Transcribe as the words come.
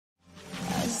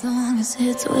as long as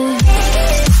it's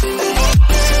with.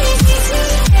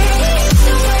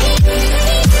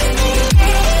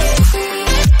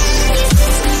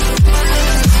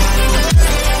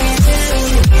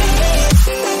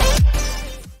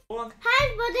 Hi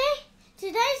everybody!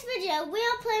 Today's video we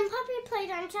are playing Poppy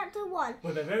Playtime Chapter 1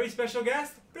 with a very special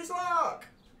guest, Princelarc.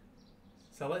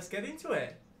 So let's get into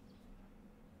it.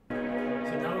 So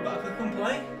now we've got to click on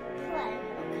play. Play,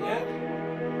 okay?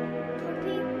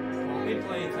 Yeah. Poppy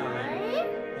Playtime.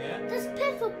 Yeah. Just P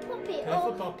for Poppy P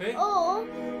for Poppy. or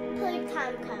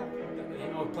Playtime Cow.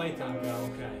 Oh, Playtime Go,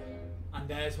 okay. And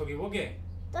there's Huggy Wuggy.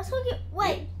 That's Huggy.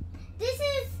 Wait, this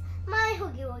is my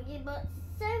Huggy Wuggy, but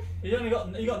You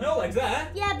got no legs there.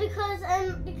 yeah, because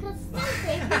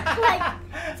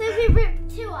Sophie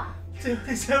ripped two off.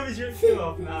 Sophie's ripped two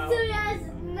off now. So he has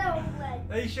no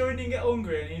legs. Are you sure he didn't get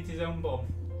hungry and eat his own bum?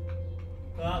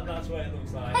 Well, that's what it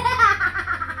looks like.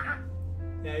 Yeah,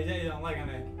 he's ate his own leg,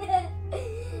 hasn't he?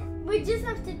 We just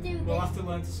have to do this. We'll have to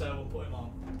learn to sew. We'll put him on.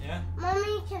 Yeah.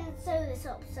 Mommy can sew this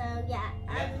up, so yeah,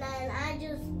 and then I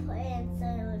just put it in so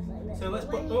it looks like this. So let's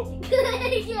put.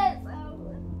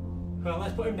 Well,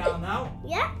 let's put him down now.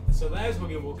 Yeah. So there's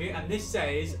Huggy Wuggy, and this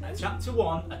says, Chapter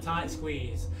 1, A Tight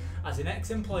Squeeze. As an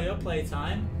ex-employer,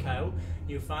 Playtime Co.,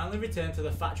 you finally returned to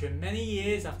the factory many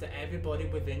years after everybody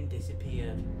within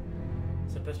disappeared.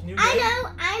 So press new game.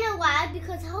 I know why,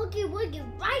 because Huggy Wuggy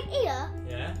right here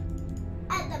Yeah.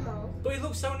 at the mall. But he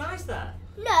looks so nice there.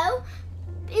 No,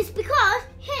 it's because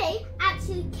he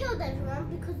actually killed everyone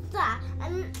because of that,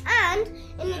 and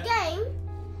in the game.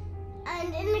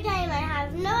 And in the game, I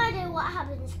have no idea what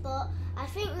happens, but I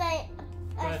think there's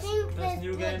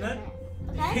new game blood then.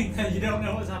 in it. Okay? You don't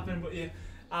know what's happened, but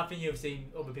I think you've seen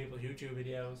other people's YouTube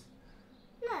videos.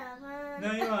 No.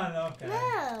 No, you aren't. Okay.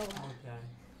 No. Okay.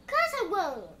 Cause I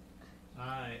won't.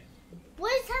 Alright.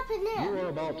 What's happened You there? are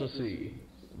about to see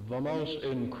the most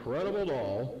incredible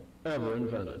doll ever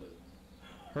invented.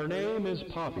 Her name is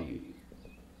Poppy,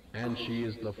 and she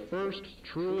is the first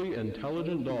truly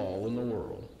intelligent doll in the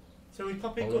world. So is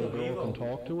Poppy A good little or girl evil? can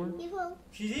talk to her. Evil.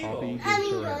 She's evil. Poppy gives I'm her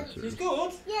evil. answers. She's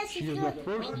good. Yes, She she's is the good.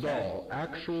 first doll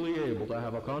actually able to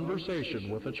have a conversation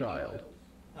with a child.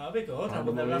 That'll be good. I I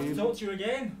would never have to believe- talk to you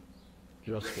again.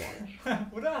 Just watch.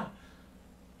 Would I?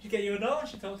 She'd get you a doll and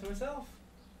she'd talk to herself.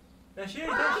 There she is,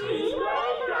 there she is.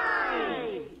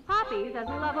 Poppy's as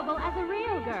lovable as a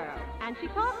real girl, and she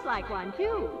talks like one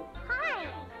too. Hi,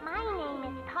 my name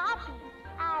is Poppy.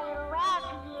 I love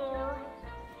you.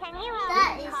 Can you That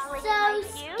always is call it so like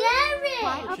scary.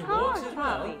 Why, of She course, walks as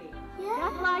well. Poppy. Yeah.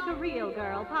 Just like a real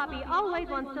girl, Poppy always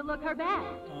wants to look her best.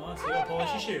 Oh, so you'll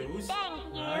polish your shoes.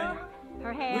 Thank you. Right.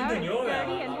 Her We've hair done is your hair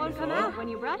dirty like and that won't come before. out when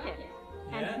you brush it.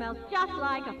 And Yeah. smells just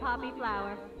like a poppy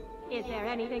flower. Is there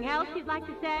anything else you'd like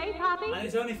to say, Poppy? And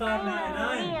it's only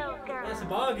 $5.99. Real girl. That's a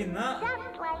bargain, that.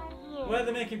 Just like you. Where are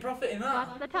they making profit in that?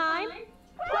 What's the time?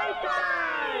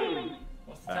 Playtime!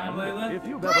 What's the time, Layla? If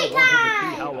you've ever wanted to see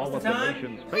how all What's of the the time?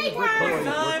 nation's favorite Playtime!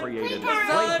 toys Time! were created, Playtime!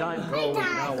 Playtime Co. is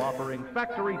Playtime! now offering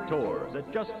factory tours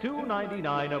at just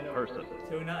 $2.99 a person. An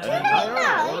 $2.99. entire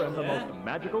hour in the Yeah. most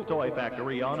magical toy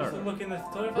factory on Just Earth. look in the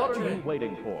toy What are factory. you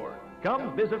waiting for?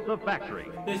 Come visit the factory.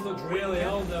 This looks really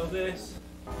old though, this.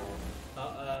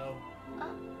 Uh-oh.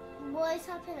 What is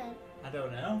happening? I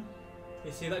don't know.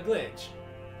 You see that glitch?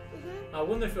 I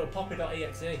wonder if it'll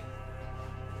poppy.exe. It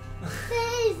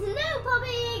There is no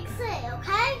Poppy EXE,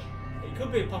 okay?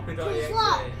 could be poppy.exe.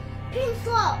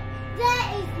 Princelarc, there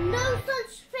is no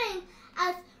such thing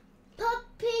as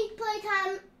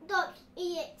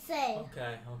poppyplaytime.exe.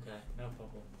 Okay, no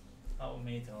problem. That was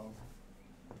me told.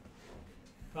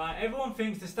 Right, everyone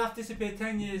thinks the staff disappeared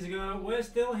 10 years ago. We're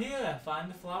still here. Find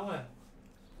the flower.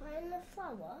 Find the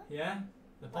flower? Yeah?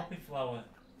 The poppy flower.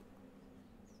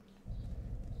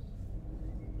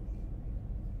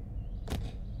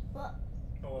 What?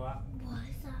 Oh, that. What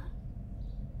is that?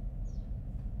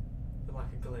 Feel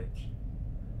like a glitch.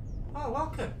 Oh,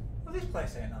 welcome. Well, this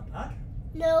place ain't that bad.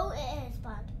 No, it is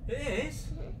bad. It is?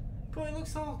 But it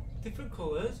looks all different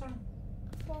colours. Can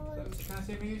I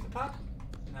see if we use the pad?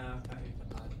 No, I can't use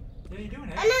the pad. Yeah, you're doing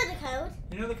it. I know the code.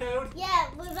 You know the code? Yeah,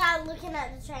 without looking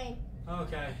at the train.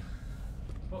 Okay.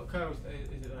 What code is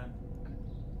it then?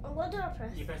 What do I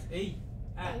press? You press E.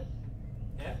 A.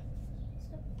 Yeah.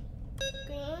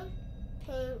 Green,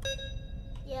 pink,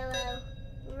 yellow,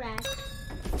 red.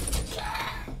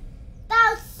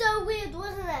 That was so weird,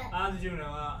 wasn't it? How did you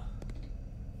know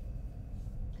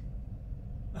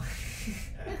that?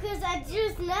 Because I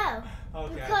just know.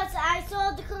 Okay. Because I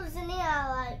saw the colours in here,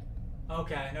 like.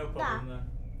 Okay, no problem then.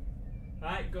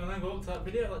 Right, go on then, go up to that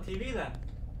video, that TV then.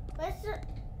 Where's the?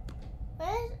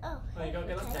 Where's? Oh. Oh, you gotta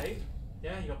get that tape.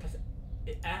 Yeah, you gotta press it.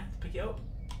 to pick it up.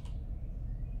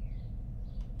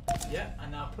 Yeah,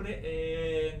 and now put it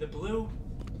in the blue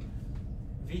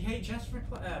VHS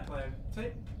player,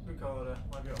 tape recorder,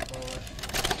 whatever you want to call it.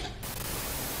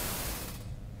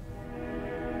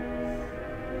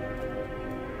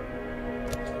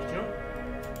 Jump.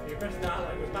 You press that,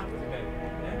 like it goes backwards a bit.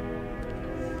 Yeah.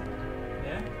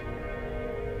 Yeah.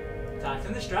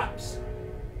 Tighten the straps.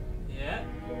 Yeah.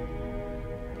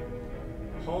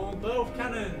 Hold both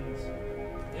cannons.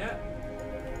 Yeah.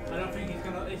 I don't think he's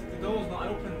gonna. The door's not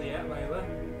opened yet, Layla.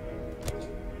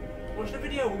 Watch the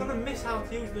video. We're gonna miss how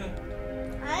to use the.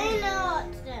 I know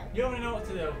what to do. You already know what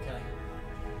to do. Okay.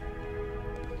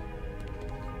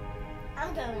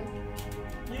 I'm going.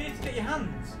 You need to get your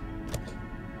hands.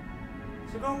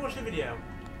 So go and watch the video.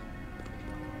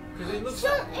 Because it looks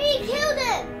like He killed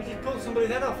him. you just pulled somebody's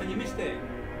head off and you missed it.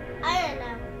 I don't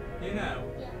know. You know.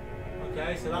 Yeah.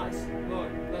 Okay. So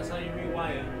that's how you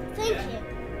rewire. Thank Yeah? you.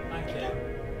 Thank you.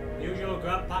 Use your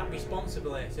grab pack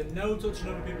responsibly. So no touching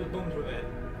other people's bums with it.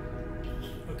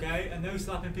 Okay? And no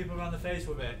slapping people around the face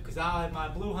with it. Because I have my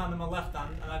blue hand and my left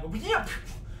hand and I go yep!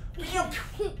 Yep!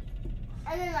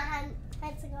 And then my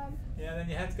head's gone. Yeah, then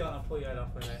your head's gone, I'll pull your head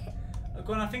off with it.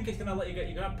 Go on, I think it's gonna let you get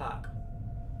your grab pack.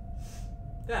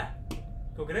 There.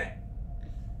 Go get it.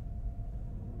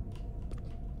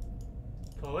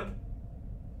 Forward.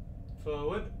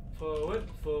 Forward. Forward.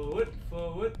 Forward.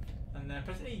 Forward. And then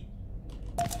press E.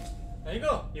 There you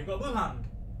go. You've got a blue hand.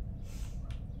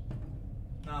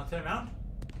 Now turn around.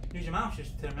 Use your mouse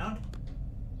just to turn around.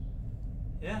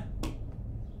 Yeah.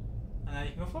 And then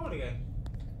you can go forward again.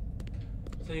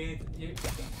 So you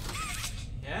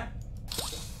yeah.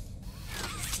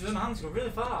 So then the hands go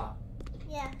really far.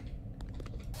 Yeah.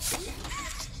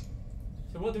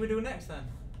 So what do we do next then?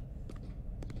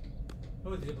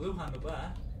 Oh, there's a blue hand up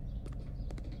there.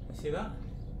 You see that?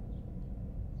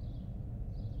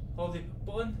 Hold the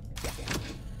button.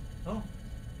 Oh.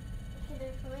 You can do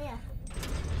it from here.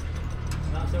 So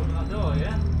that's open that door,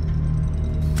 yeah?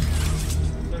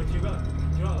 So do you want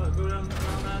to go down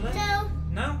there then? No.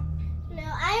 No? No,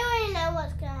 I already know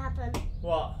what's gonna happen.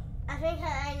 What? I think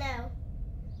I know.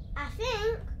 I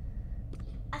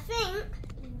think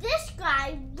this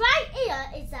guy right here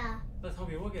is there. Let's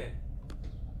hope you will get.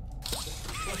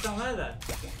 What's down there then?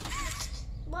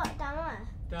 What, down there?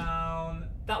 Down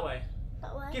that way.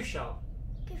 That way? Gift shop.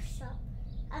 Gift shop.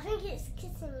 I think it's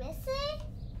Kissing Missy.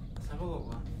 Let's have a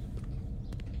look then.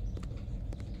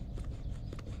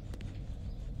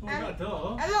 Oh, we got a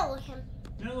door. I'm not looking.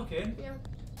 You're not looking? No.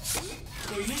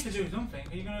 Well, you need to do something.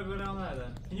 Are you going to go down there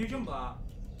then? Can you jump that?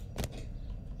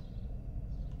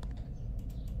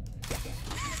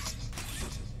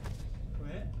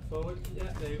 Wait, forward.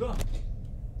 Yeah, there you go.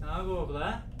 Now go over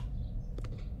there.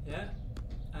 Yeah.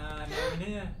 And over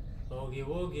here. Boogie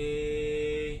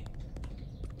woogie.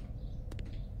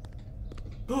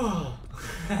 Oh.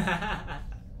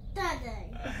 Daddy.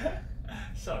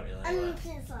 Sorry, I'm Layla.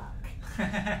 princelarc.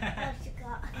 I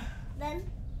forgot. Then.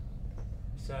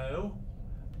 So,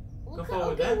 go Look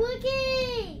forward at then.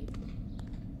 Woogie.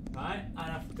 Right,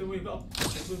 and after we've got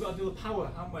to do the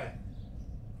power, haven't we?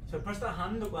 So press that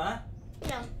hand up there.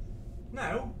 No.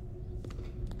 No.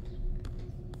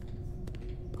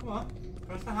 Come on,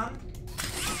 press the hand.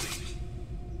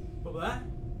 Up there.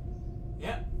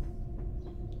 Yep.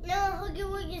 No, Huggy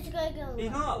Wuggy's gonna go. He's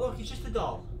not. Look, he's just a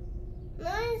doll. No,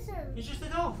 he isn't. He's just a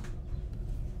doll.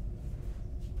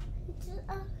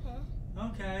 Okay.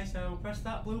 Okay, so press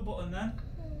that blue button then.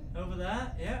 Over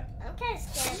there. Yep. I'm kind of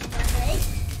scared of my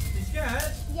You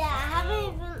scared? Yeah, I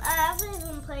haven't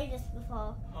even played this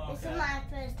before. Okay. This is my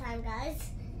first time,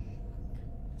 guys.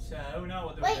 So now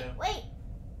what do we do? Wait.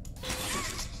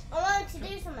 I wanted to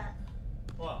do something.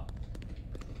 What?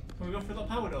 Can we go through the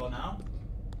power door now?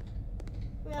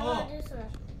 No, I want to do something.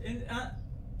 Okay.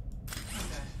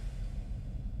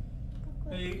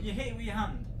 So you hit it with your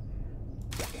hand.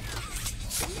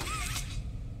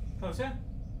 Closer.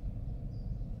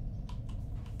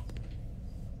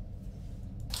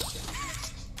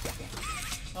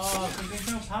 Oh, because there's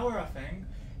no power, I think.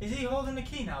 Is he holding the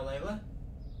key now, Layla?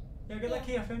 Yeah, get that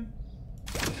key off him.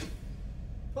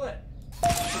 Pull it.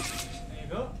 There you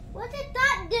go. What did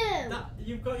that do?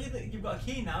 You've got a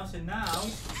key now, so now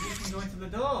you can go into the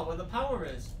door where the power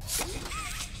is.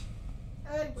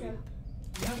 I want to jump.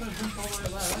 You're not going to jump all the way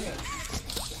there, are you?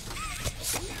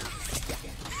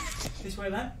 This way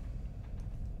then?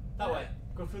 That way.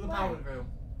 Go through the power room.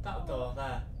 That door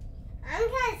there. I'm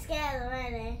kind of scared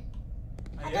already.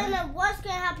 Are I you? don't know what's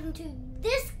going to happen to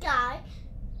this guy.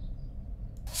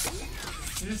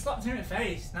 You just slapped him in the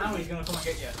face. Now he's going to come and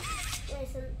get you.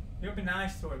 Listen. You'll be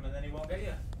nice to him and then he won't get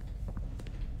you.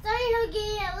 Sorry,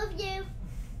 Oogie, I love you.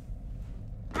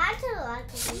 I actually like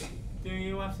Oogie. Do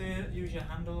you have to use your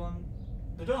handle on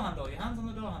the door handle? Your hands on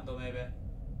the door handle, maybe.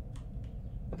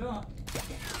 The door.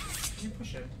 Can you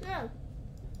push it? No.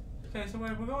 Okay, so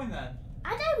where are we going then?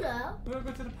 I don't know. We're going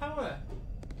to go to the power.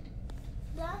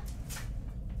 Yeah.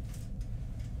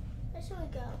 Where should we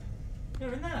go?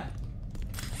 You're in there.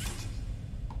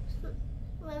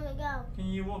 Where we go? Can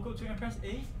you walk up to it and press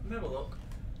E? Let me have a look.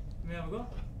 Let me have a go.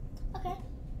 Okay.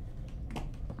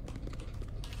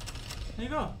 There you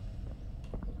go.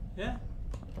 Yeah?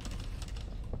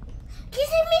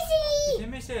 Kissy Missy! Kissy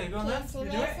Missy, go on then. Kissy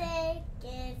You do it. Missy!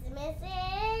 Kissy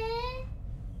Missy!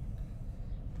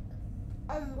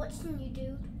 I'm watching you,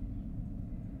 dude.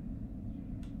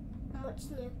 I'm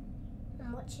watching you.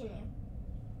 I'm watching you.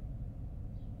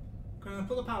 Can I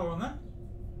put the power on then?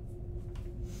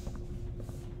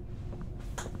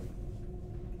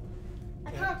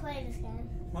 I can't play this game.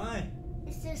 Why?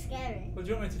 It's too scary. Well,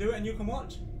 do you want me to do it and you can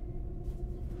watch?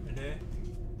 Ready?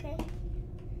 Okay.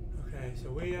 Okay, so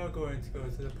we are going to go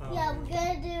to the power. Yeah, we're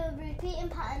gonna do a repeating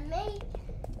pattern.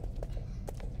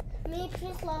 Me,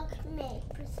 princelarc,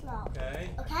 princelarc. Okay.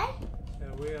 Okay?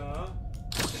 So we are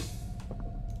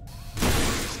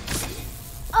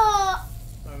Oh!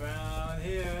 around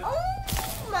here.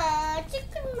 Oh my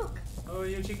chicken look. Oh,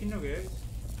 your chicken nuggets?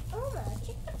 Oh my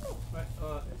chicken look. Right,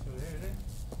 oh, it's over here, isn't it?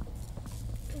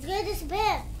 It's gonna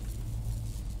disappear.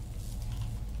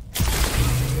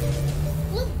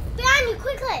 Look behind you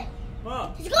quickly.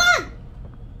 What? It's gone.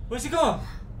 Where's it gone?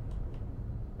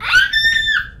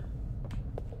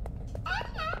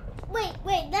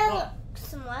 Wait, there What? look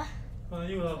somewhere. Well,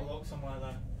 you will have a look somewhere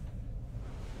then.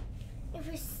 If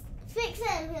we fix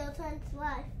him, he'll turn to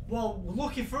life. Well,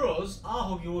 lucky for us, our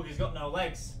Huggy Wuggy's got no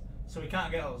legs, so he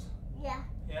can't get us. Yeah.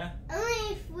 Yeah?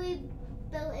 Only if we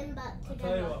built him back I'll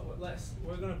together. tell you what,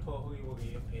 we're going to put Huggy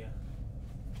Wuggy up here.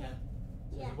 Yeah?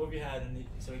 So Yeah. he's above your head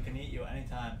so he can eat you at any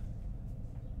time.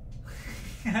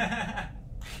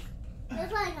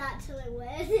 That's like actually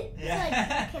weird. It's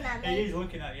Yeah. like looking at He me. is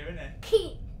looking at you, isn't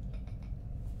he?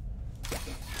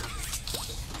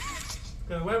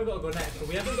 So where have we got to go next? So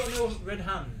we haven't got no red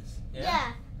hands.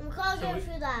 Yeah, we can't So go we-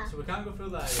 through that. So we can't go through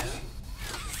there yet.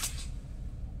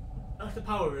 That's the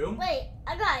power room. Wait,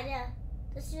 I got an idea.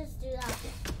 Let's just do that.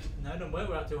 No, don't wait,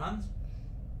 we're at two hands.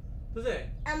 Does it?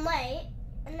 And wait,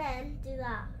 and then do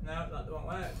that. No, that won't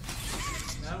work.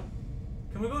 No.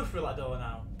 Can we go through that door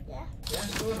now? Yeah. Yeah,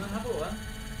 go on then, have a look then.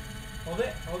 Hold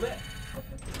it, hold it.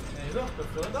 There you go, go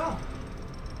through the door.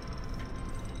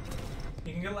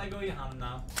 You can let go of your hand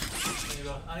now. There you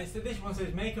go. And it's this one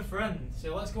says make a friend.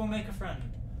 So let's go and make a friend.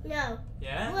 No.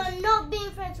 Yeah? We're not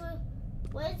being friends with.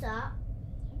 What is that?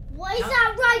 What is Huh?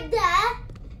 that right there?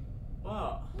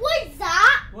 What? What is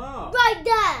that? What? Right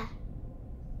there.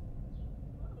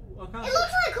 I can't It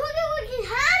looks like Huggy Wuggy's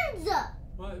hands.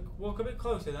 Well, walk a bit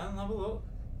closer then and have a look.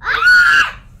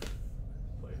 Ah!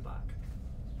 Put him back.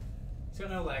 He's got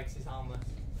no legs, he's harmless.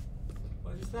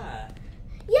 What is there?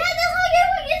 Yeah, that's Huggy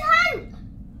Wuggy's hand.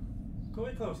 Go a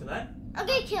bit closer then. I'm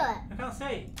gonna kill it. I can't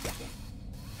see.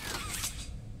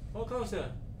 Walk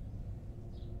closer.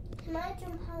 Can I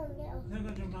jump out and get off? No, I'm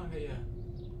gonna jump out and get you.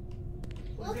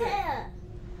 What's Look it? at it.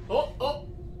 Oh, oh!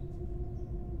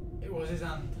 It was his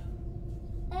hand.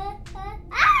 Ah!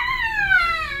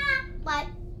 Bye.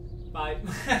 Bye.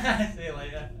 See you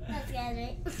later. That's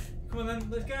scary. Come on then,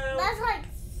 let's go. That's like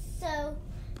so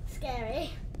scary.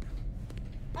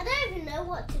 I don't even know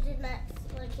what to do next.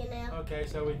 Like you know. Okay,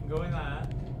 so we can go in there.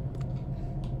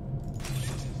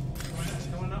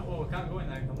 Come on, well, we can't go in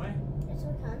there, can we? Yes,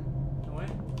 we can. Can we?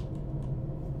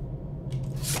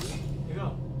 Here you go.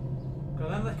 Go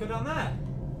then, let's go down there.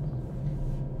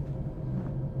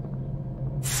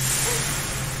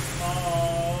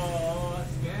 Oh, I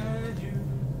scared you.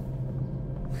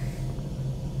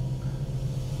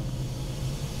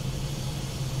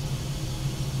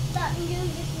 That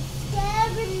music is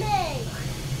scaring me.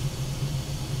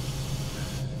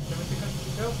 Can we take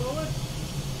us go forward?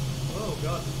 Oh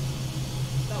god.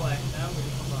 That way. Now we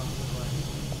can come around this way.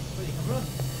 But you can run.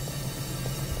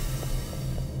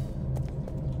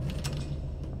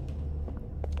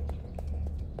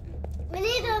 We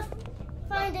need to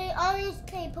find the orange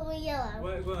tape or yellow.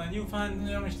 Wait, go on then, you find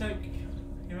the orange tape.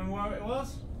 You remember where it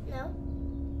was? No.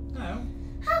 No.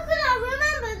 How could I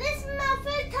remember? This is my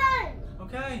first time.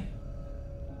 Okay.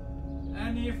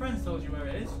 Any of your friends told you where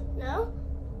it is? No.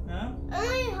 No?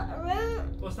 Only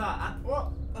room. What's that?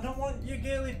 What? I don't want your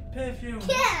girly perfume.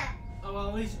 Yeah. Oh well,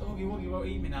 at least Huggy Wuggy won't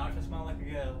eat me now if I smell like a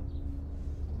girl.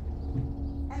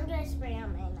 I'm gonna spray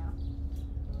on me now.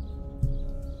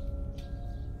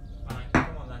 Right,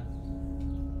 come on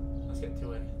then. Let's get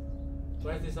to it.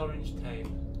 Where's this orange tape?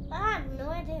 I have no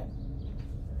idea.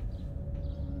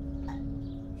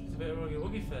 She's a bit of a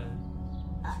wuggy fur.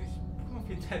 Come off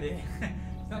your teddy.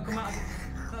 It's not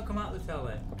come out of the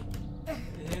telly.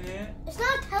 Is it in here? It's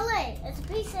not a telly, it's a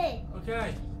PC.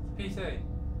 Okay, it's a PC.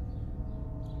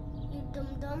 You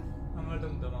dum-dum. I'm a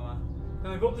dum-dum, am I?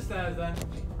 Can I go up the stairs then?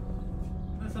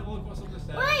 Let's have a look what's up the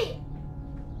stairs. Wait!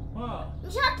 What? In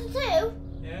chapter 2,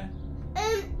 Yeah?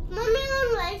 Mummy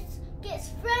Longlegs gets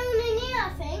thrown in here,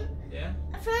 I think. Yeah?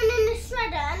 Thrown in the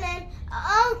shredder, and then an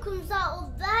arm comes out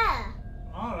of there.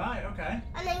 Alright, okay.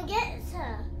 And then gets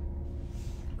her.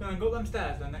 Can I go up them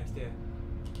stairs then next to you?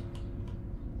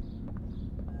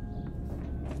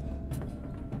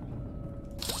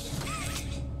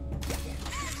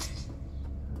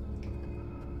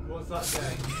 What's that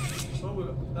say?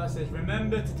 Oh, that says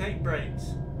remember to take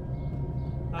breaks.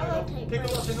 I won't take pick up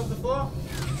that breaks. thing off the floor.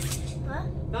 What?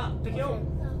 That, pick it up.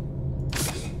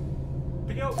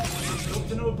 Pick it up. Go up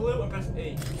to number blue and press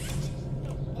E.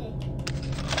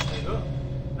 There you go.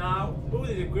 Now, oh,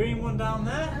 there's a green one down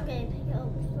there. Okay, pick it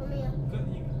up from here.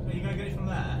 Are you going to get it from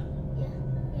there? Yeah,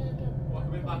 go. Walk a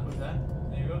bit backwards then.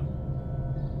 There you go.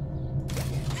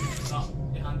 Not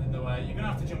your hand in the way. You're going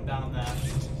to have to jump down there.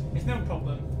 It's no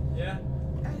problem. Yeah?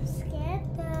 I'm scared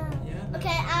though. Yeah. No.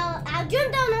 Okay, I'll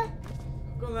jump down there.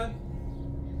 Go on then.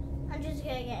 I'm just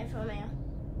gonna get it from here.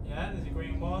 Yeah, there's a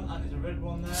green one and there's a red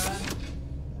one there.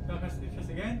 Go press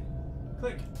again.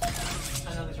 Click.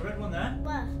 And now there's a red one there.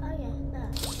 Where? Oh yeah,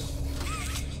 there.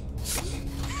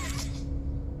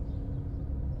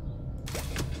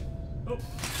 Oh,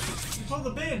 you pulled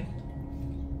the bin.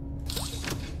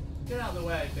 Get out of the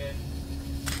way, bin.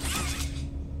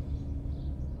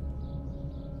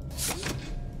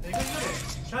 There you go,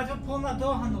 try to pull on that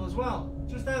door handle as well.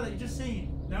 Just there that you just seen.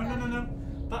 No.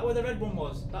 Back where the red one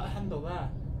was. That handle there.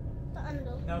 The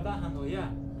handle. No, that handle, yeah.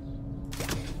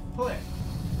 Pull it.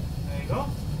 There you go.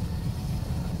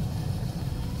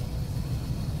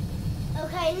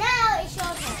 Okay, now it's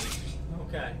your turn.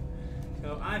 Okay.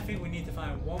 So I think we need to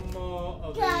find one more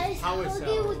of Guys, the power Huggy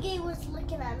cells. Wuggy was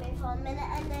looking at me for a minute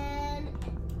and then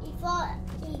he thought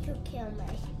he could kill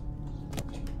me.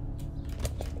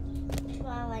 So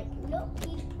I'm like, nope,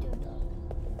 you do not.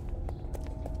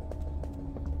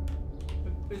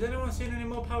 Has anyone seen any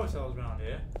more power cells around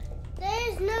here?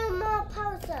 There is no more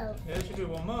power cells. Yeah, there should be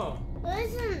one more. There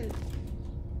isn't.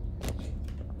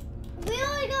 We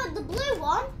only got the blue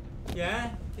one.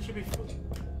 Yeah, there should be.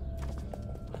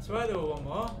 I swear there was one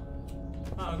more.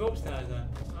 I'll go upstairs then.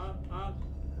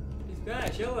 It's there,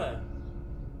 chill there.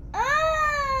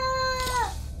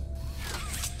 Ah!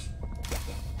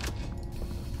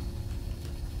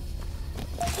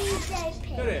 DJ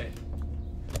Pig. Got it.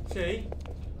 See?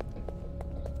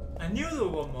 I knew there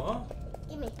was one more.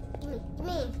 Give me.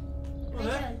 Well,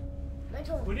 then, My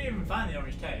turn. we didn't even find the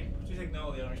orange tape. Just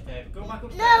ignore the orange tape. Go back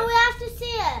upstairs. No, we have to see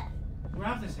it. We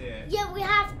have to see it. Yeah, we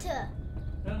have to.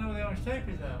 I don't know where the orange tape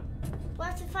is though. We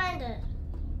have to find it.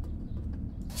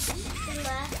 In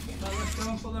there. So let's go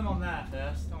and put them on there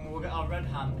first, and we'll get our red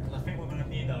hand, because I think we're going to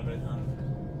need our red hand.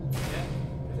 Yeah?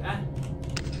 With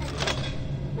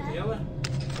the With the yellow?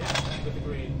 Yeah, and with the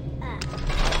green. Now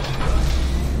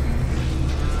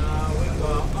we've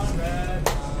got our red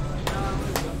hand. Now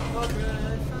we've got our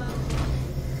red hand.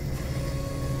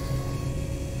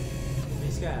 Be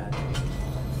scared.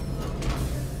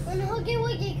 When Huggy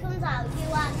Wuggy comes out, you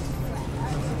have to do it.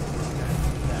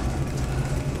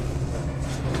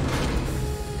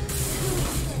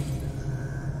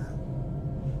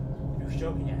 You're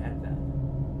stroking your head there.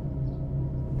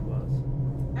 It was.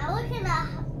 I'm looking at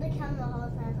the camera the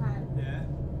whole time. Yeah?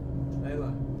 Layla.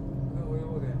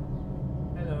 Look.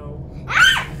 Hello.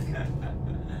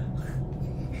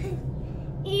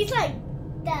 He's like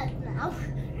dead now.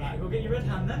 Right, go get your red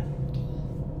hand then.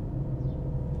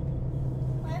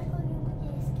 Why did Huggy Wuggy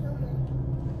just kill me?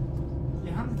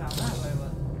 Your hand's down there, Layla.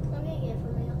 I'm gonna get it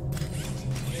from here.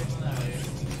 Get from there, are you?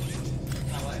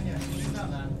 Not letting you. Jump down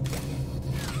there.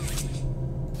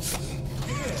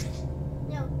 You do it.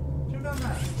 No. Jump down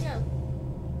there. No.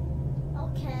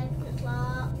 Okay,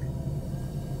 Princelarc.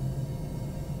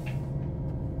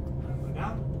 Go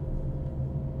down.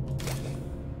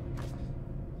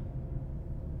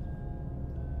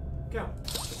 Go.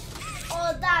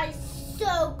 Oh, that is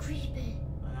so creepy.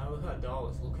 I know, look at that doll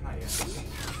that's looking at you.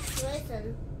 Listen.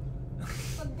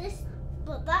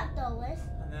 But that doll is. I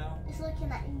know. It's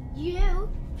looking at you,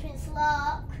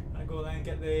 Princelarc. I go then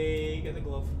get the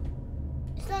glove.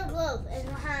 It's not a glove, it's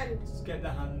a hand. Just get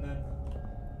the hand then.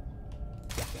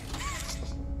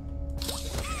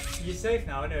 You're safe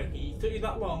now, anyway. It took you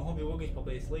that long, Huggy Wuggy's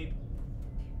probably asleep.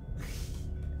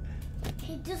 He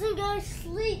He doesn't go to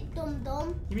sleep,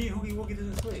 dum-dum. You mean Huggy Wuggy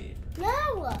doesn't sleep?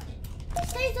 No. He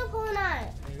stays up all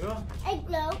night. There you go.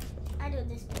 No. I do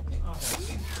this bit.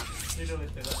 Okay. You do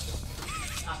this bit, that's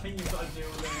it. I think you've got to do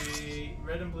the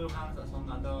red and blue hands that's on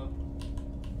that door.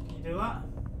 Can you do that?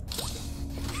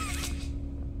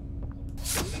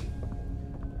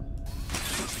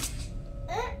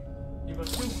 You've got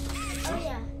two. Oh,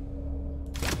 yeah.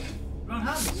 Wrong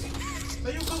hand.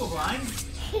 Are you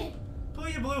colourblind? Pull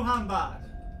your blue hand back.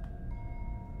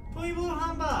 Pull your blue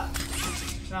hand back.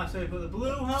 Now, so you put the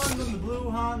blue hand on the blue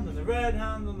hand and the red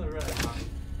hand on the red hand.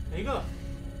 There you go.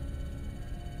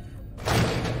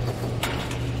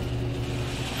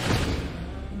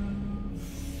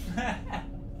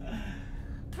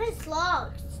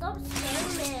 Princelarc, stop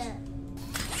scaring me.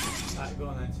 Right, go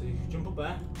on then. So you jump up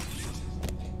there.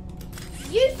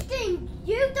 You think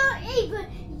you don't even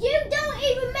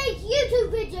make YouTube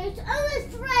videos unless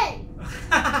Fred.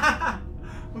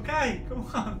 Okay, come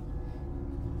on.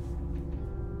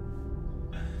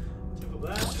 Jump up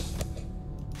there.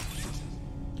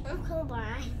 I'm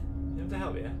colorblind. You have to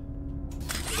help you.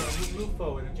 You've got to move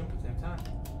forward and jump at the same time.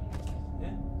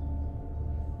 Yeah?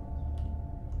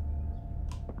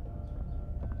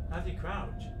 How do you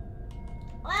crouch?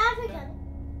 Well, I think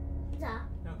that.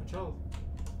 No control.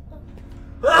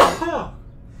 No,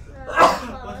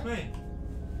 That's me.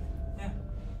 Yeah.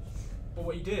 But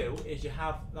what you do is you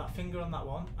have that finger on that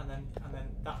one, and then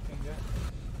that finger.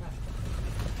 There.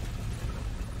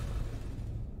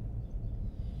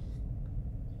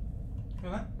 Go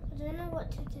on then. I don't know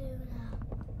what to do now.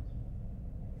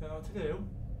 Don't know what to do. Do you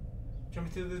want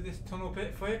me to do this tunnel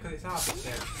bit for you? Because it's hard to do.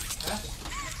 Yeah?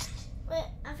 Wait,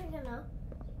 I think I know.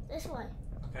 This way.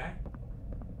 Okay.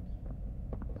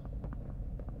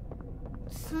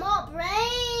 Smart brain!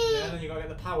 Yeah, then you got to get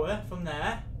the power from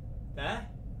there. There.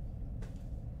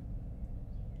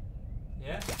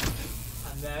 Yeah.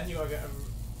 And then you got to get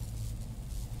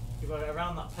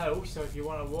around that post. So if you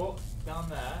want to walk down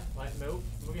there, like move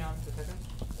your hand for a second.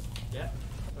 Yeah.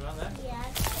 Around there. Yeah.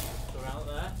 Go around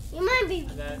there. You might be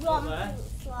And then wrong, up there.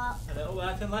 Princelarc. And then up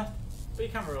there, turn left. Put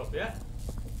your camera up, yeah?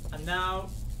 And now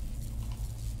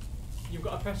you've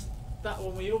got to press that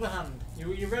one with your other hand.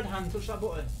 Your red hand, touch that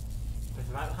button. Press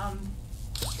the right hand.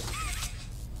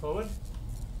 Forward.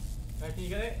 Now can you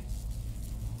get it?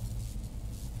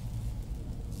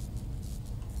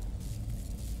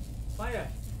 Fire.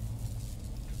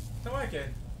 It's not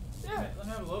working. No. Let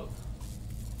me have a look.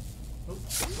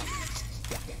 Oops.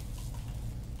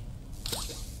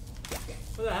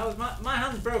 What the hell is my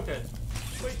hand's broken?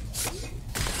 Wait.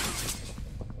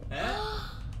 Yeah?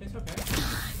 It's okay.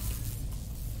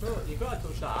 Bro, you've got to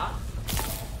touch that.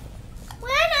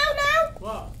 Well, no.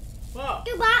 What? What?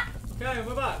 Go back. Okay,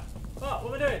 we're back. What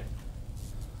am I doing?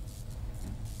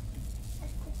 I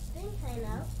think I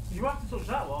know. You have to touch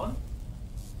that one.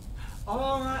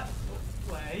 Oh, that.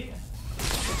 Wait.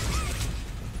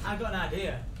 I've got an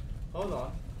idea. Hold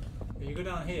on. You go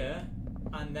down here,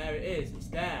 and there it is. It's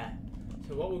there.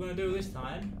 So what we're going to do this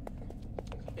time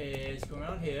is go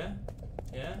around here.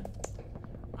 Yeah.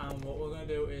 And what we're going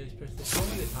to do is press the phone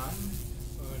with this hand.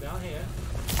 We'll go down here.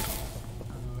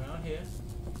 And go around here.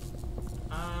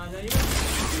 And there you go.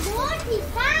 Morty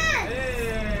fan!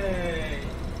 Hey!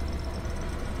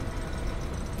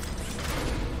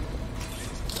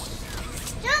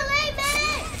 Don't leave me!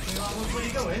 You know where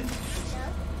you going? No.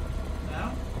 Now?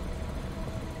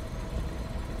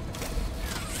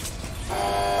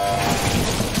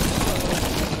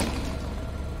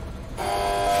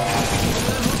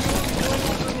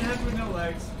 With no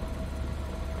legs.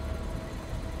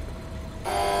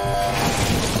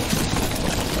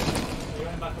 You're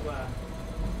going back up there.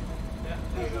 Yeah,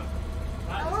 there you go.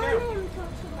 Right, I let's want go. him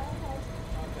touching my head.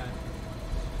 Okay.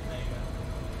 There you go.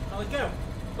 Now let's go.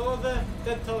 Follow the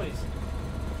dead toys.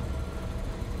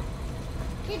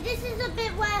 Okay, this is a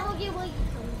bit where Huggy Wuggy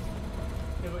comes.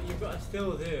 Yeah, but you've got to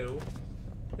still do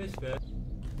this bit.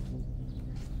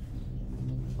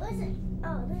 What is it?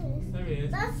 Oh, there it is. There he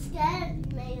is. That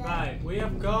scared me. Then. Right, we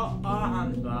have got our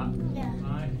hands back. Yeah.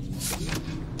 Right.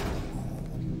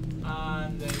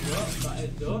 And there you go. That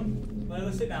is done. Let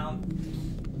us sit down.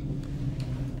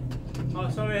 Oh,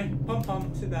 sorry.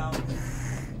 Pom-pom, sit down.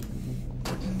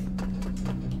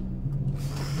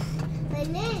 My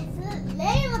name is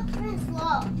Layla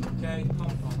Princelarc. Okay,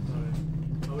 pom-pom, sorry.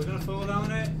 Are we going to fall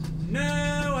down it?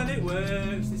 No, and it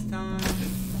works this time.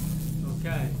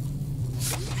 Okay.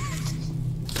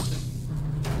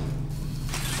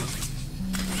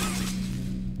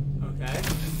 Okay.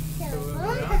 So we'll go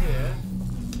down here.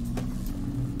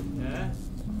 Yeah.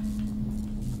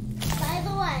 By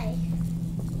the way,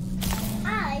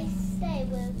 I stay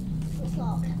with Princelarc.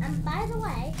 And by the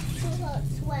way, Princelarc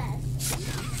swears.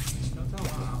 Don't tell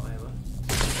them that, Layla.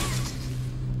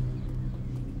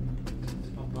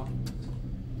 PomPom.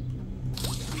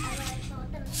 And I told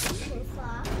them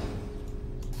Princelarc.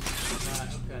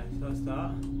 Right, okay, so let's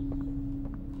start.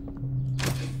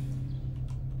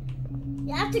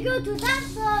 You have to go to that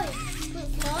side,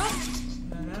 Princelarc.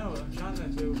 I know, I'm trying to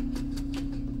do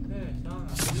this,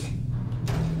 aren't I?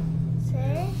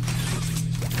 See?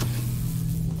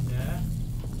 Yeah.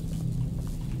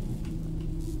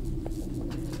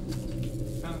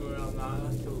 Can't go around that,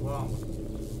 that's too long.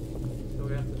 So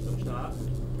we have to touch that.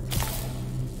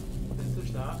 Let's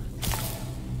touch that.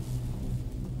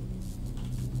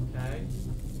 Okay.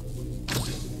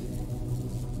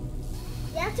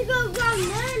 You have to go around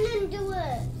there and do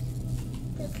it.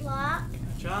 Princelarc.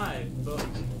 I tried, but...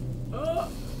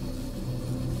 Oh!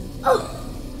 Oh!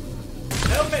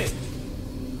 Help me!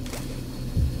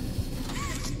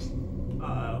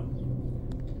 Uh-oh.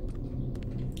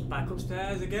 Back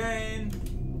upstairs again.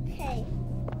 Okay.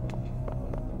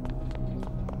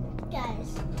 Guys,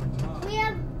 Oh. we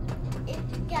have... if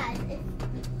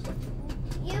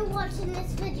you're watching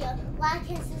this video, like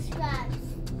and subscribe.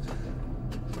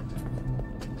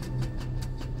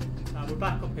 Right, we're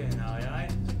back up here now,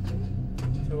 right?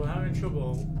 So we're having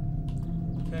trouble.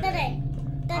 Okay.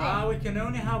 Daddy. We can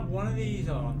only have one of these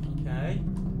on, okay?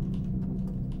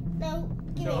 No,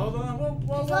 give So me. hold on,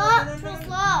 whoa.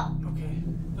 Princelarc. Okay.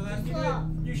 So then you, do Stop.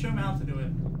 it. You show me how to do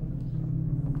it.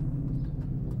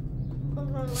 The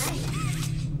wrong way.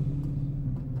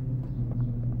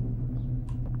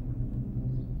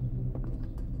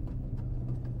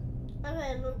 I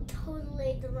went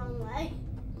totally the wrong way.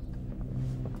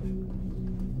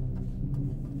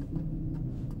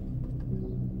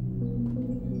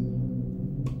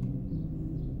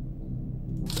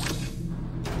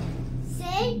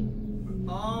 See?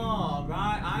 Oh,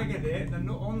 right, I get it. Then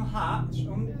on the hatch,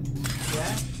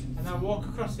 yeah, and then walk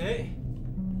across it,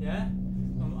 yeah.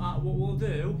 And what we'll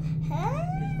do Huh?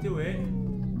 is do it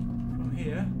from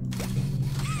here.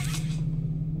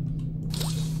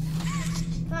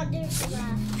 Can't do it from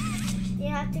there. You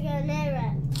have to go near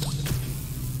it.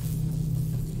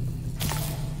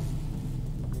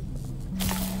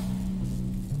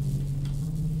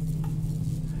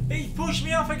 He pushed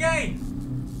me off again.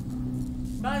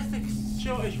 That's the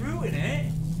shortest route, in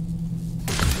it.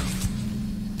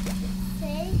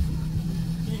 See?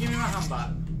 Can you give me my hand back?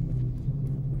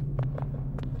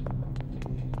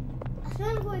 I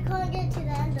think we can't get to the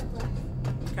end of it.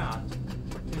 You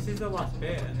can't. This is the last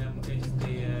bit, and then it's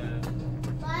the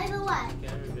By the way,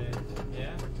 scary bit.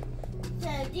 Yeah. so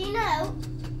do you know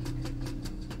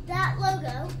that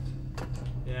logo?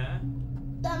 Yeah.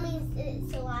 That means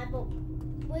it's alive, but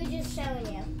we're just showing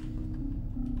you.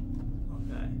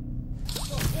 Okay.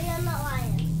 But we are not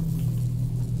lying.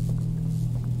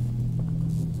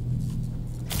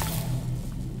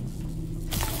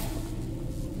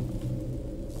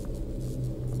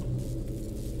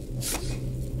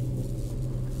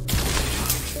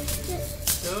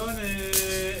 Done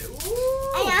it. Woo!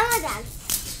 I am a dance.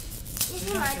 This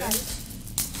is my dance.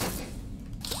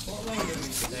 What logo did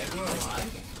you say was a lie?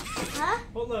 Huh?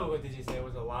 What logo did you say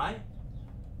was a lie?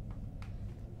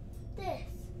 This.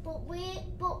 But we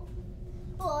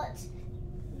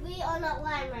are not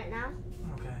lying right now.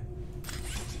 Okay.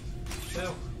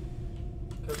 So,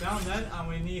 go down then, and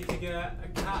we need to get a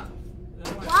cat.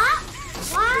 What? What?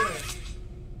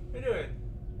 What are you doing?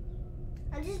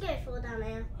 I'm just going to fall down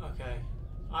here. Okay.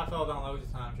 I fell down loads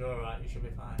of times. You're alright. You should be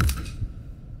fine.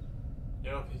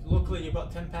 Yep. Luckily, you've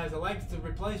got 10 pairs of legs to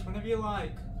replace whenever you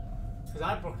like. Because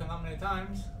I've broken that many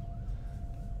times.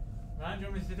 Right, do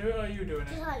you want me to do it, or are you doing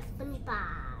Just it? like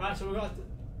SpongeBob. Right, so we got.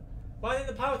 Why didn't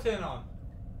the power turn on?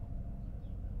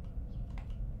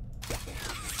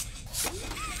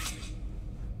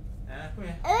 Yeah, come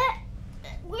here.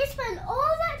 We spend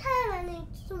all that time and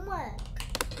it doesn't work.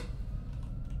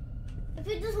 If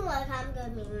it doesn't work, I'm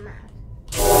going to be mad.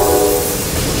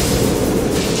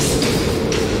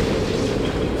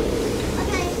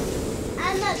 Okay,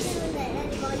 I'm not doing it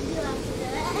anymore. You have to do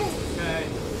it. Okay.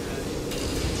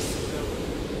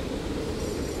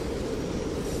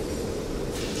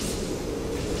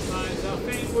 Right, so I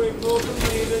think we pulled the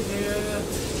lever here.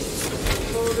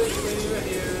 Pull this lever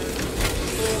here.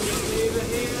 Pull this lever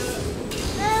here.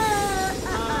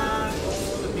 And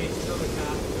all the pieces of the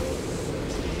cat.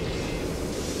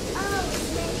 Oh, it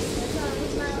makes the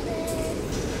songs like this.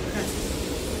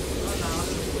 Oh, now I'm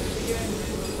going to do it again.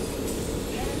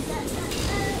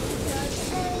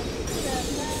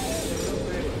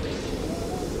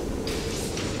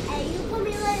 Hey, you call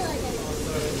me later again. Oh,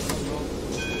 sorry.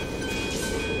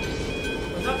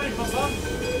 Was that Pom-Pom?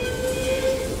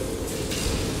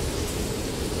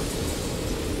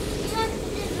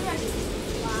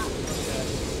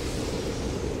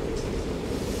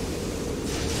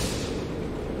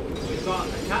 We've got a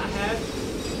cat head,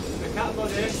 a cat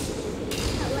body, and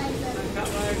cat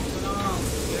legs and arms,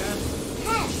 yeah?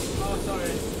 Head. Oh,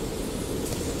 sorry.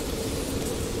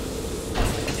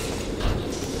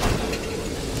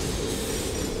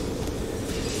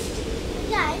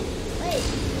 Guys, wait.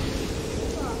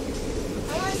 What?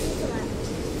 I want to do something.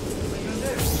 What are you going to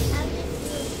do? I'm just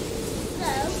doing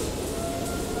so.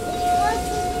 If you want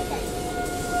to do that,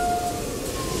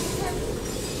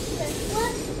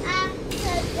 what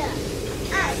after the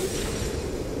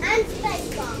and space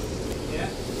bar. Yeah?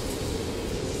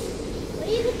 What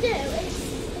you can do is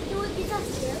do what you have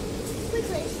to do.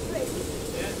 Quickly sprint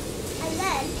Yeah? and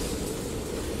then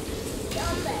get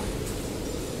on there.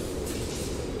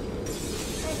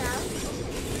 Right now.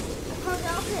 I can't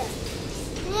get up here.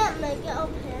 Yeah, mate, get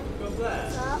up here. Go up there?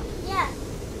 So, yeah.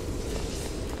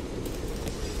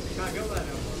 You can't go up there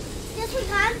no more. Yes, we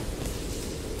can.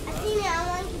 I've seen it on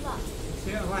Monkey Box.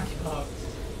 See it on Lanky Park.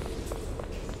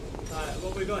 Right,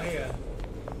 what we got here?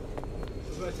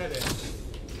 We've got a teddy.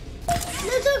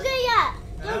 No, don't do it yet.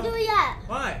 Don't No? do it yet.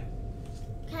 Why?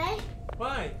 Okay?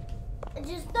 Why?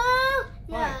 Just no.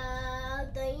 Why? No,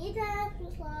 don't you dare,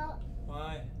 princelarc.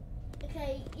 Why?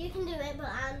 Okay, you can do it, but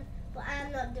I'm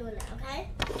not doing it. Okay?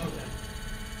 Okay.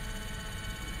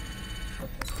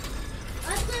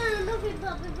 Let's do nothing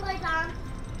but we play down.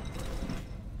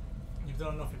 You've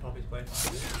done enough in Poppy's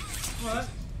playtime. Alright.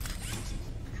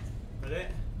 Ready?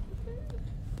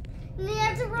 You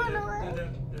have to run away. Run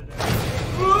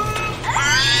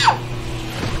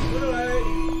away!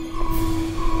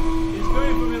 He's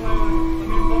going for me, Leon. I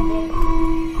mean, Pom-Pom.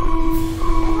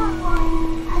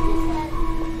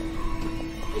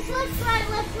 It's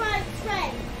left, right,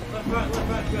 straight. Left,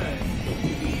 right, straight.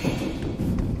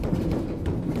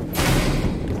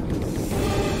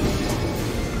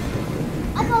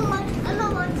 I'm on one.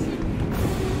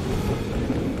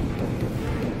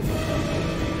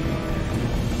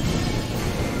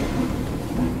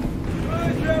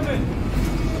 Right, German!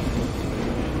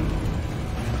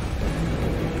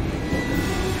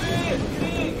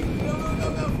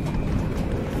 Go!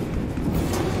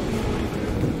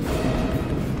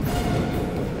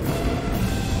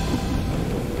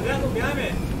 Dad, look behind me!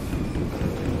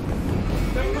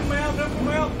 Don't put me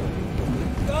out!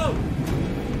 Go!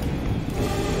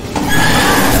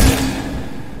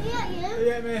 Yeah, you. You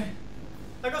get me?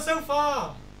 I got so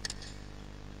far!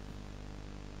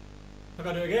 I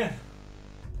gotta do it again.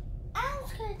 I'm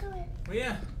scared to do it. Well,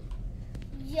 yeah.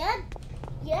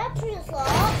 Yeah, princelarc.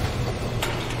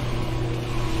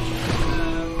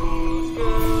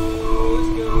 Let's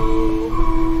go.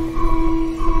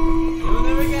 You'll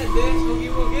never get this, Huggy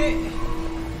Wuggy.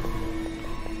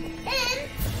 And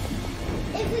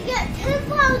if we get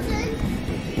 10,000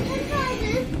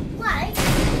 likes,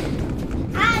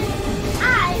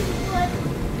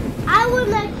 I would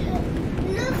make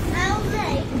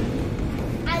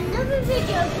another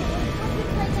video with Poppy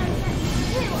Playtime Set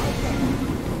 2 of this.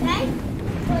 Okay?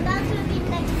 So that's going to be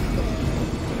next week.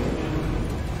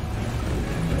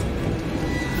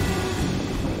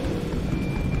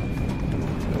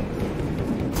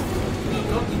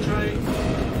 Concentrate.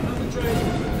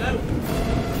 No.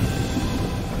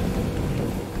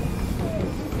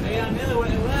 Hey, I nearly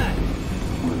went away.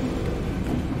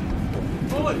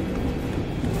 Forward.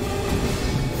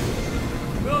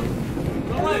 Run.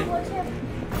 Wrong way. Run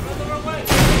the wrong way.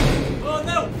 Oh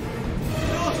no.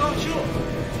 No, so I'm short.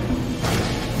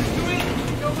 Do it.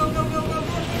 Go.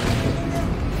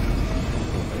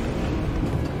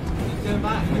 Turn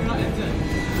back. You're not entering.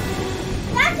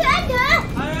 That's it,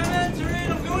 I am entering.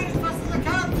 I'm going as fast as I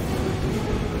can.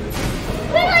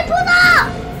 Quickly, pull up!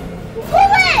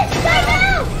 Pull it! Right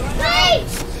now! 3,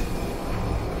 6,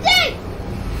 2,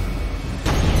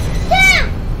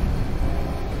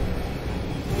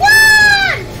 1!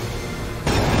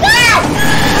 Go!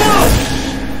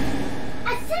 I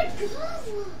said go!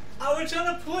 I was trying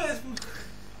to put it.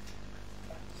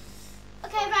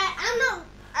 Okay, right, I'm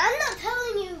not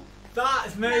telling you.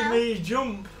 That's made me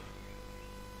jump.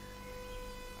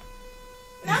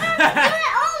 No, do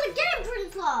it all again,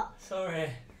 princelarc. Sorry.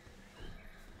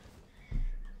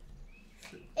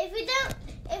 If we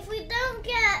don't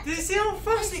get, Did you see how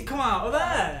fast it come out of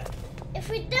there? if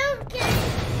we don't get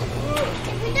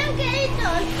it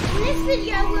done in this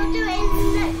video, we'll do it in the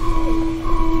next video.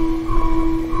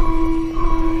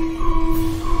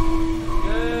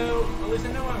 Go. At least I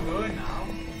know where I'm going now.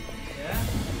 Yeah?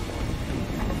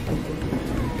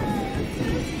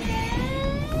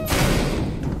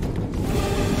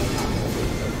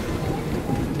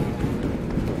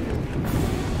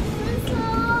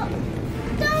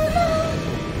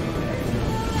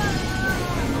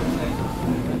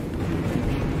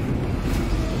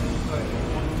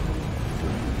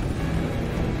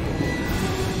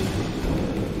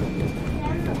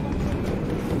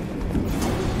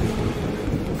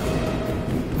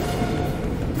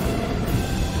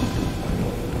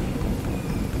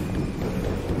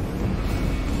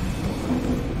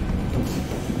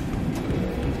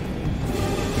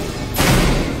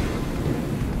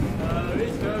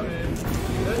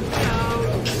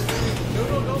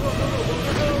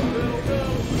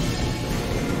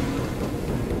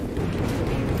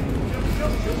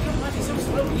 Why is it so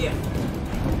slow here?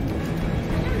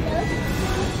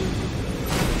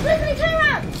 Quickly turn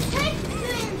around! Okay?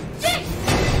 In 6,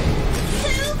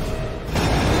 2.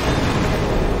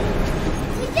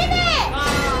 We did it!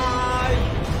 Bye!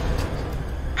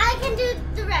 I can do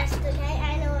the rest, okay?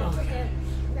 I know what to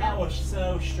do. That was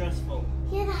so stressful.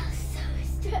 Yeah, that was so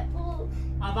stressful.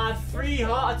 I've had 3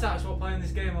 heart attacks while playing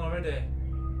this game already.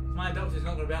 My doctor's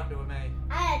not going to be happy with me.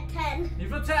 I had 10.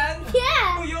 You've got 10?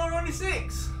 Yeah! Well, you're only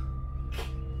 6.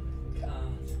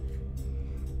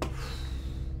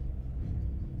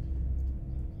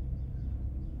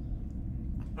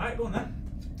 Right, go on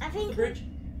then. I The think bridge.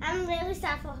 I'm really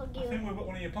sad for I Huggy. think we've got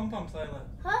one of your pom-poms, Layla.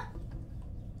 Huh?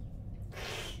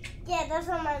 Yeah, that's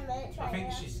on my merch I right think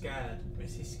now. she's scared.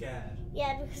 Missy's scared.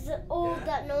 Yeah, because of all Yeah.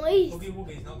 that noise. Huggy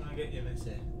Wuggy's not going to get you,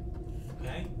 Missy.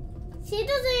 Okay? She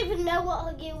doesn't even know what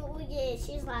Huggy Wuggy is.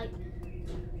 She's like,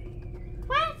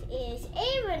 what is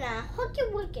even a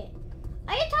Huggy Wuggy?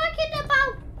 Are you talking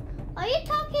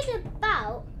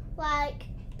about like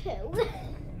poo?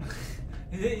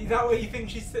 Is that what you think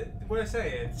we're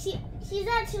saying? She's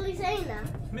actually saying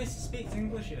that. Missy speaks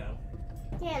English, you know.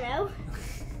 Yeah, no.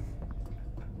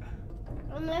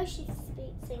 I know she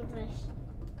speaks English.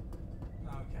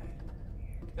 Okay.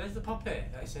 There's the poppy.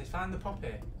 That says find the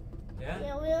poppy. Yeah?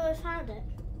 Yeah, we always found it.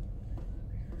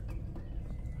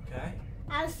 Okay.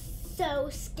 I was so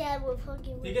scared with Huggy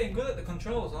You're Wuggy. getting good at the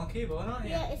controls on the keyboard, aren't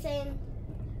you? Yeah, it's saying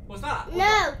What's that?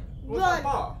 no, What's that run,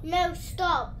 bar? no,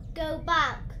 stop, go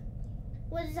back.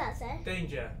 What does that say?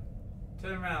 Danger.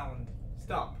 Turn round.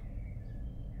 Stop.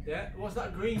 Yeah? What's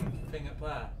that green thing up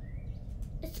there?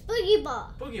 It's Boogie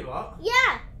Bot. Boogie bot?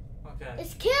 Yeah, Okay.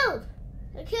 it's killed.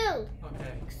 It killed.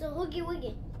 Okay. So Huggy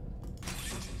Wuggy.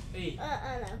 E.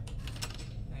 I know.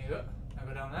 There you go. Now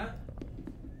go down there.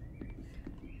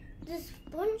 There's a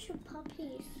bunch of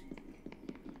puppies.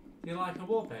 You like a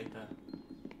wallpaper?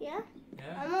 Yeah?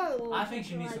 Yeah? I'm on a wall. I think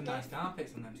she needs like some that. nice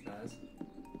carpets on them stairs.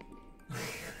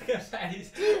 Your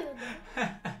face.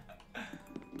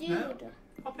 Dude. No?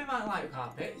 Poppy might like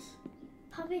carpets.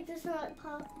 Puppy doesn't like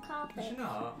carpet. Does she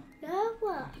not? No.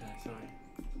 Okay, sorry.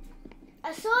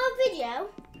 I saw a video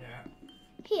Yeah.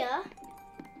 here,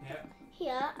 Yeah.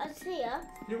 here, and here.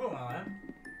 You got one of them?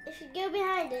 If you go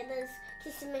behind it, there's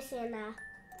just a missy in there.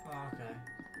 Oh, okay.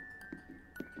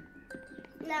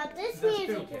 Now this That's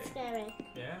music spooky. is scary.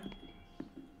 Yeah.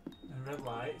 And red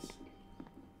lights.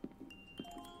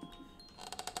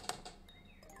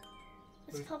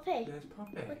 It's Poppy. There's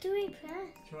Poppy. What do we press?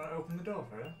 Do you want to open the door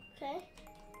for her? Okay.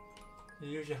 You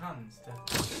use your hands to...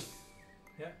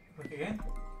 Yeah, click again.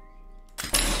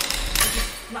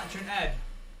 Smash your head.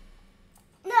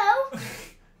 No!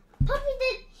 Poppy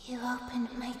did... You opened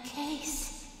my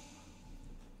case.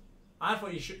 I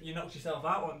thought you knocked yourself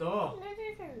out one door.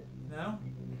 No, no, No?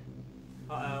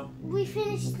 Uh-oh. no. We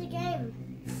finished the game.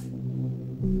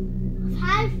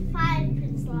 High five,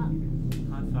 Princelarc.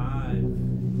 High five.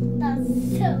 That's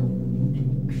so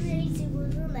crazy,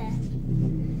 wasn't it?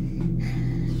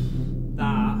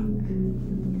 That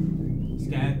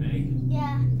scared me.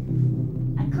 Yeah.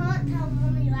 I can't tell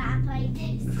Mummy that I played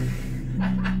this.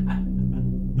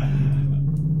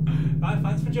 Right,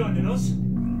 thanks for joining us.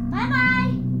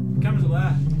 Bye-bye. Cameras are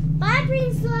there. Bye,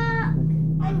 Princelarc.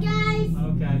 And guys,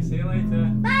 Okay, see you later.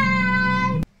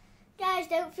 bye. Guys,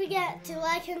 don't forget to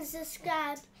like and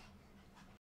subscribe.